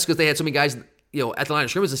 That's because they had so many guys at the line of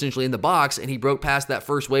scrimmage, essentially in the box, and he broke past that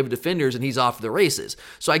first wave of defenders, and he's off to the races.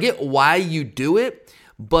 So I get why you do it,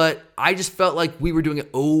 but I just felt like we were doing it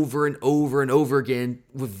over and over and over again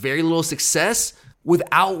with very little success,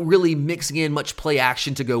 without really mixing in much play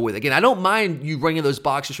action to go with it. Again, I don't mind you running those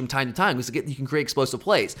boxes from time to time because you can create explosive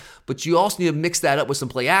plays, but you also need to mix that up with some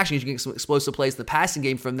play action. You can get some explosive plays in the passing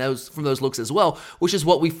game from those looks as well, which is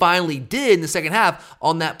what we finally did in the second half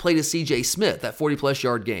on that play to C.J. Smith, that 40-plus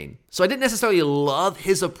yard gain. So I didn't necessarily love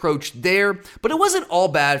his approach there, but it wasn't all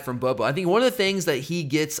bad from Bobo. I think one of the things that he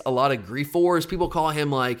gets a lot of grief for is people call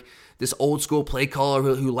him like this old school play caller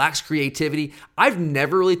who lacks creativity. I've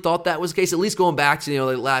never really thought that was the case, at least going back to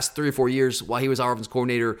the last 3 or 4 years while he was our offense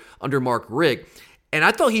coordinator under Mark Richt. And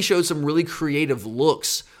I thought he showed some really creative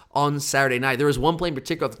looks on Saturday night. There was one play in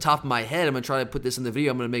particular off the top of my head. I'm going to try to put this in the video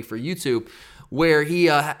I'm going to make for YouTube, where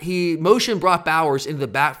he motioned Brock Bowers into the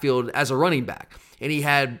backfield as a running back. And he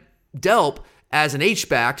had Delp as an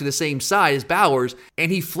H-back to the same side as Bowers,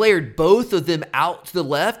 and he flared both of them out to the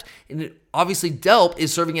left, and obviously Delp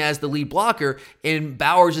is serving as the lead blocker, and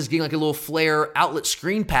Bowers is getting like a little flare outlet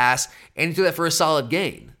screen pass, and he threw that for a solid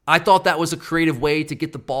gain. I thought that was a creative way to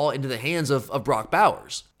get the ball into the hands of Brock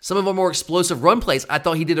Bowers. Some of our more explosive run plays, I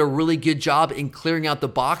thought he did a really good job in clearing out the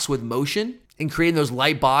box with motion and creating those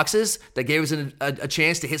light boxes that gave us a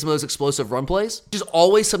chance to hit some of those explosive run plays. Which is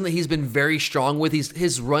always something that he's been very strong with.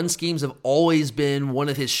 His run schemes have always been one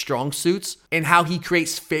of his strong suits, and how he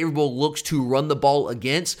creates favorable looks to run the ball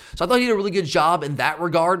against. So I thought he did a really good job in that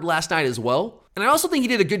regard last night as well. And I also think he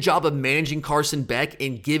did a good job of managing Carson Beck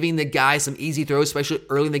and giving the guy some easy throws, especially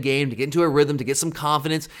early in the game, to get into a rhythm, to get some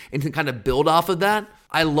confidence, and to kind of build off of that.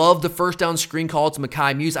 I love the first down screen call to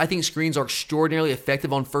Mekhi Muse. I think screens are extraordinarily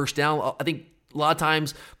effective on first down. I think a lot of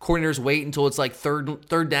times coordinators wait until it's like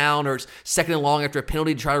third down or second and long after a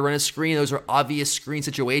penalty to try to run a screen. Those are obvious screen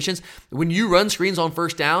situations. When you run screens on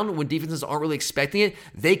first down, when defenses aren't really expecting it,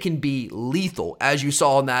 they can be lethal, as you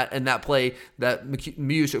saw in that play that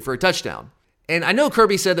Muse took for a touchdown. And I know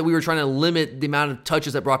Kirby said that we were trying to limit the amount of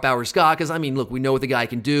touches that Brock Bowers got because, look, we know what the guy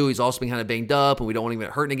can do. He's also been kind of banged up, and we don't want him to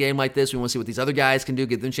get hurt in a game like this. We want to see what these other guys can do,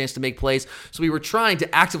 give them a chance to make plays. So we were trying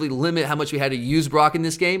to actively limit how much we had to use Brock in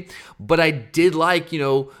this game. But I did like,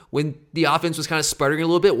 when the offense was kind of sputtering a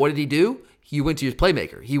little bit, what did he do? He went to his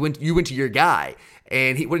playmaker. You went to your guy.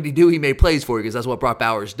 And what did he do? He made plays for you because that's what Brock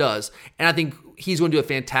Bowers does. And I think he's going to do a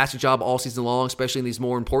fantastic job all season long, especially in these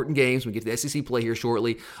more important games. We get to the SEC play here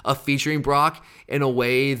shortly, of featuring Brock in a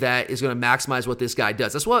way that is going to maximize what this guy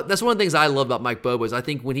does. That's one of the things I love about Mike Bobo is I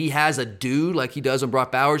think when he has a dude like he does on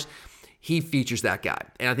Brock Bowers, he features that guy.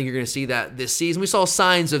 And I think you're going to see that this season. We saw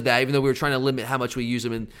signs of that, even though we were trying to limit how much we use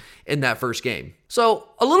him in that first game. So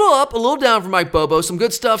a little up, a little down for Mike Bobo. Some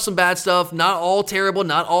good stuff, some bad stuff. Not all terrible,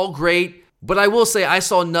 not all great. But I will say I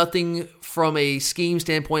saw nothing from a scheme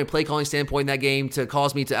standpoint, play calling standpoint in that game to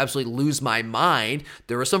cause me to absolutely lose my mind.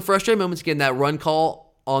 There were some frustrating moments. Again, that run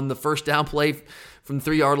call on the first down play from the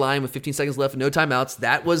 3-yard line with 15 seconds left and no timeouts.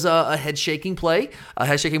 That was a head-shaking play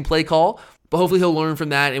call. But hopefully he'll learn from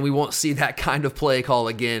that and we won't see that kind of play call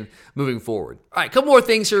again moving forward. All right, a couple more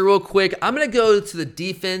things here real quick. I'm going to go to the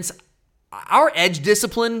defense. Our edge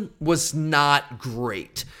discipline was not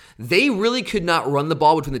great. They really could not run the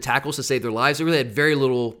ball between the tackles to save their lives. They really had very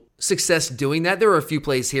little success doing that. There were a few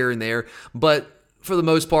plays here and there, but for the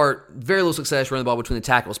most part, very little success running the ball between the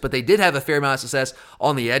tackles. But they did have a fair amount of success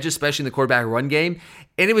on the edge, especially in the quarterback run game.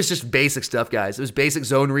 And it was just basic stuff, guys. It was basic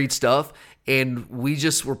zone read stuff, and we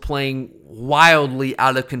just were playing wildly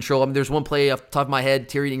out of control. There's one play off the top of my head,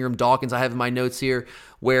 Terry Ingram Dawkins, I have in my notes here,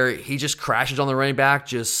 where he just crashes on the running back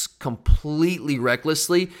just completely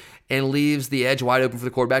recklessly and leaves the edge wide open for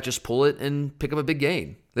the quarterback. Just pull it and pick up a big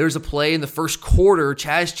gain. There's a play in the first quarter,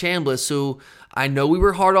 Chaz Chambliss, who I know we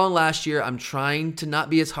were hard on last year. I'm trying to not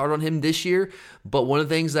be as hard on him this year. But one of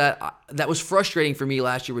the things that was frustrating for me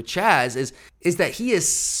last year with Chaz is that he is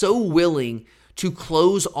so willing to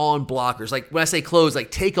close on blockers. Like when I say close, like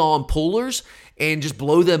take on pullers and just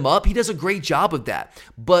blow them up. He does a great job of that.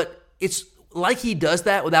 But it's like he does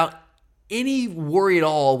that without any worry at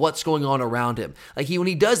all what's going on around him. Like when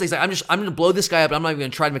he does, he's like, I'm going to blow this guy up, and I'm not even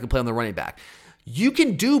going to try to make a play on the running back. You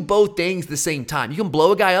can do both things at the same time. You can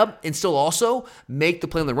blow a guy up and still also make the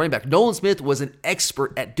play on the running back. Nolan Smith was an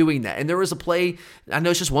expert at doing that. And there was a play, I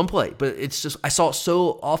know it's just one play, but it's just, I saw it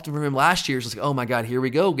so often from him last year. It's just like, oh my God, here we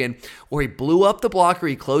go again. Where he blew up the blocker,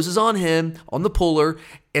 he closes on him, on the puller,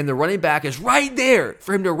 and the running back is right there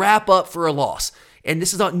for him to wrap up for a loss. And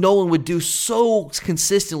this is not Nolan would do so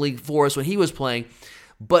consistently for us when he was playing,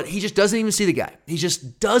 but he just doesn't even see the guy. He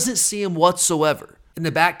just doesn't see him whatsoever. And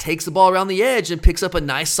the back takes the ball around the edge and picks up a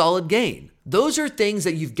nice solid gain. Those are things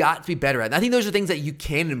that you've got to be better at. And I think those are things that you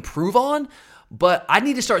can improve on, but I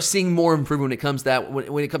need to start seeing more improvement when it comes to that,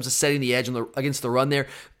 when it comes to setting the edge against the run there.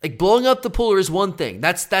 Like blowing up the puller is one thing.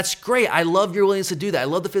 That's great. I love your willingness to do that. I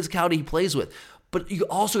love the physicality he plays with. But you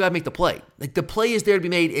also got to make the play. Like the play is there to be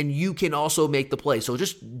made, and you can also make the play. So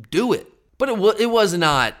just do it. But it was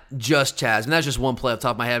not just Chaz. And that's just one play off the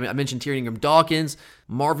top of my head. I mentioned Tyrion Ingram-Dawkins.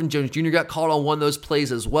 Marvin Jones Jr. got called on one of those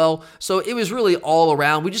plays as well. So it was really all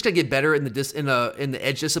around. We just got to get better in the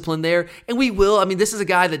edge discipline there. And we will. I mean, this is a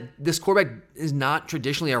guy that this quarterback is not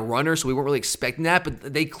traditionally a runner, so we weren't really expecting that.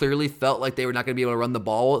 But they clearly felt like they were not going to be able to run the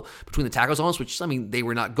ball between the tackles on us, which, I mean, they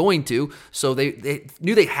were not going to. So they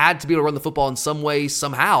knew they had to be able to run the football in some way,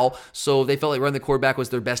 somehow. So they felt like running the quarterback was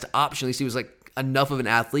their best option. At least he was like enough of an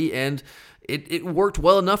athlete, and it worked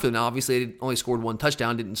well enough for them. Now, obviously, they only scored one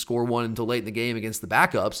touchdown, didn't score one until late in the game against the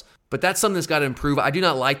backups. But that's something that's got to improve. I do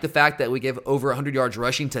not like the fact that we give over 100 yards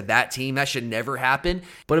rushing to that team. That should never happen.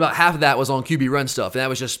 But about half of that was on QB run stuff, and that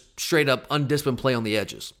was just straight up undisciplined play on the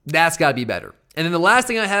edges. That's got to be better. And then the last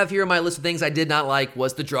thing I have here on my list of things I did not like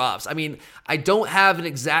was the drops. I mean, I don't have an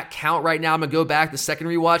exact count right now. I'm going to go back the second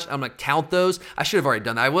rewatch. I'm going to count those. I should have already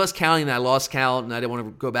done that. I was counting and I lost count, and I didn't want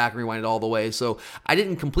to go back and rewind it all the way. So I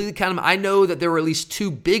didn't completely count them. I know that there were at least two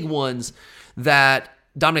big ones that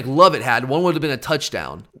Dominic Lovett had. One would have been a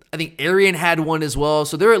touchdown. I think Arian had one as well.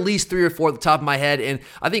 So there are at least 3 or 4 at the top of my head. And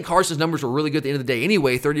I think Carson's numbers were really good at the end of the day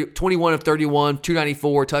anyway. 21 of 31,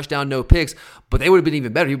 294, touchdown, no picks. But they would have been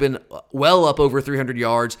even better. He'd been well up over 300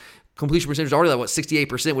 yards. Completion percentage already like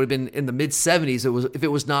 68%, would have been in the mid-70s if it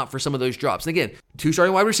was not for some of those drops. And again, 2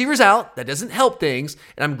 starting wide receivers out. That doesn't help things.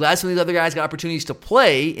 And I'm glad some of these other guys got opportunities to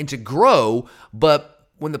play and to grow. But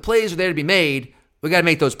when the plays are there to be made, we got to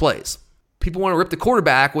make those plays. People want to rip the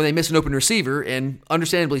quarterback when they miss an open receiver, and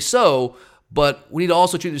understandably so, but we need to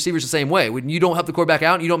also treat the receivers the same way. When you don't help the quarterback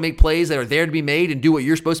out and you don't make plays that are there to be made and do what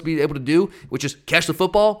you're supposed to be able to do, which is catch the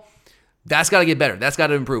football, that's got to get better. That's got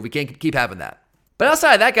to improve. We can't keep having that. But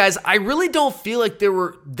outside of that, guys, I really don't feel like there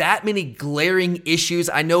were that many glaring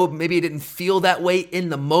issues. I know maybe it didn't feel that way in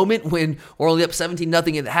the moment when we're only up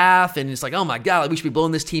 17-0 at the half, and it's like, oh my God, like we should be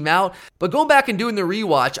blowing this team out. But going back and doing the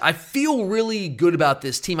rewatch, I feel really good about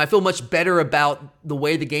this team. I feel much better about the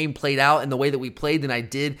way the game played out and the way that we played than I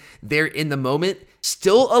did there in the moment.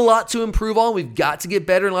 Still a lot to improve on. We've got to get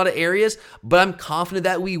better in a lot of areas, but I'm confident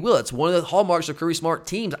that we will. It's one of the hallmarks of Kirby Smart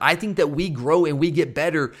teams. I think that we grow and we get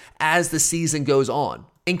better as the season goes on.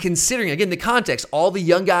 And considering, again, the context, all the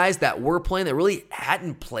young guys that were playing that really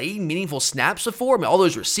hadn't played meaningful snaps before, I mean, all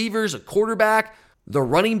those receivers, a quarterback, the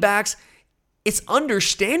running backs, it's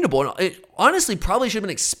understandable. And it honestly probably should have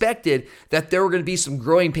been expected that there were going to be some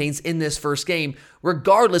growing pains in this first game,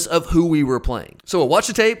 regardless of who we were playing. So we'll watch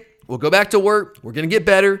the tape. We'll go back to work. We're going to get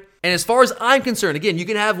better. And as far as I'm concerned, again, you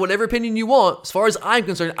can have whatever opinion you want. As far as I'm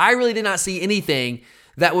concerned, I really did not see anything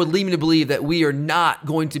that would lead me to believe that we are not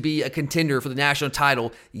going to be a contender for the national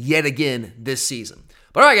title yet again this season.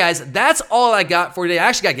 But all right, guys, that's all I got for today. I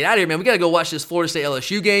actually got to get out of here, man. We got to go watch this Florida State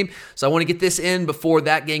LSU game. So I want to get this in before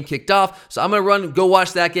that game kicked off. So I'm going to go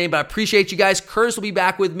watch that game. But I appreciate you guys. Curtis will be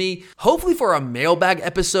back with me, hopefully for a mailbag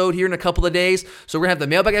episode here in a couple of days. So we're going to have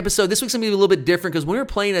the mailbag episode. This week's going to be a little bit different because when we're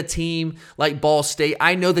playing a team like Ball State,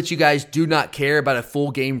 I know that you guys do not care about a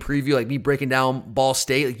full game preview, like me breaking down Ball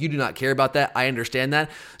State. Like you do not care about that. I understand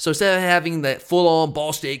that. So instead of having that full-on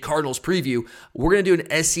Ball State Cardinals preview, we're going to do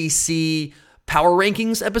an SEC power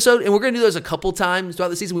rankings episode, and we're going to do those a couple times throughout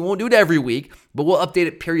the season. We won't do it every week, but we'll update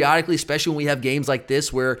it periodically, especially when we have games like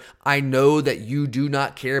this where I know that you do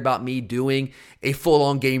not care about me doing a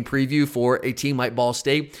full-on game preview for a team like Ball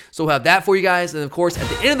State. So we'll have that for you guys, and of course, at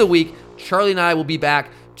the end of the week, Charlie and I will be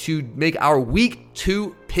back to make our week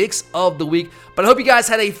 2 picks of the week. But I hope you guys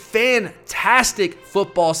had a fantastic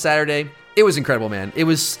football Saturday. It was incredible, man. It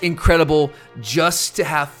was incredible just to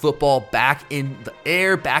have football back in the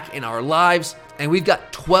air, back in our lives. And we've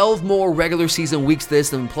got 12 more regular season weeks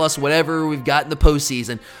this and plus whatever we've got in the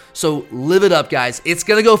postseason. So live it up, guys. It's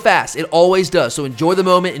going to go fast. It always does. So enjoy the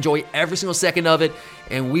moment. Enjoy every single second of it.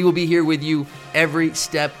 And we will be here with you every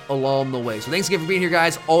step along the way. So thanks again for being here,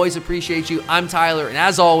 guys. Always appreciate you. I'm Tyler. And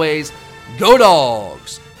as always, go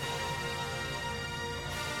Dogs!